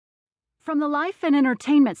From the Life and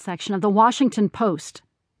Entertainment section of the Washington Post.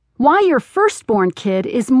 Why Your Firstborn Kid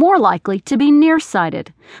is More Likely to Be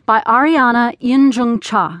Nearsighted by Ariana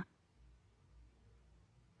Eunjung.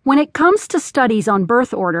 When it comes to studies on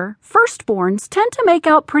birth order, firstborns tend to make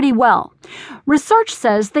out pretty well. Research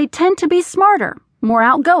says they tend to be smarter, more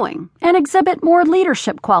outgoing, and exhibit more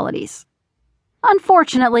leadership qualities.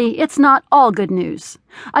 Unfortunately, it's not all good news.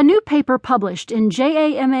 A new paper published in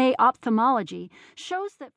JAMA Ophthalmology shows that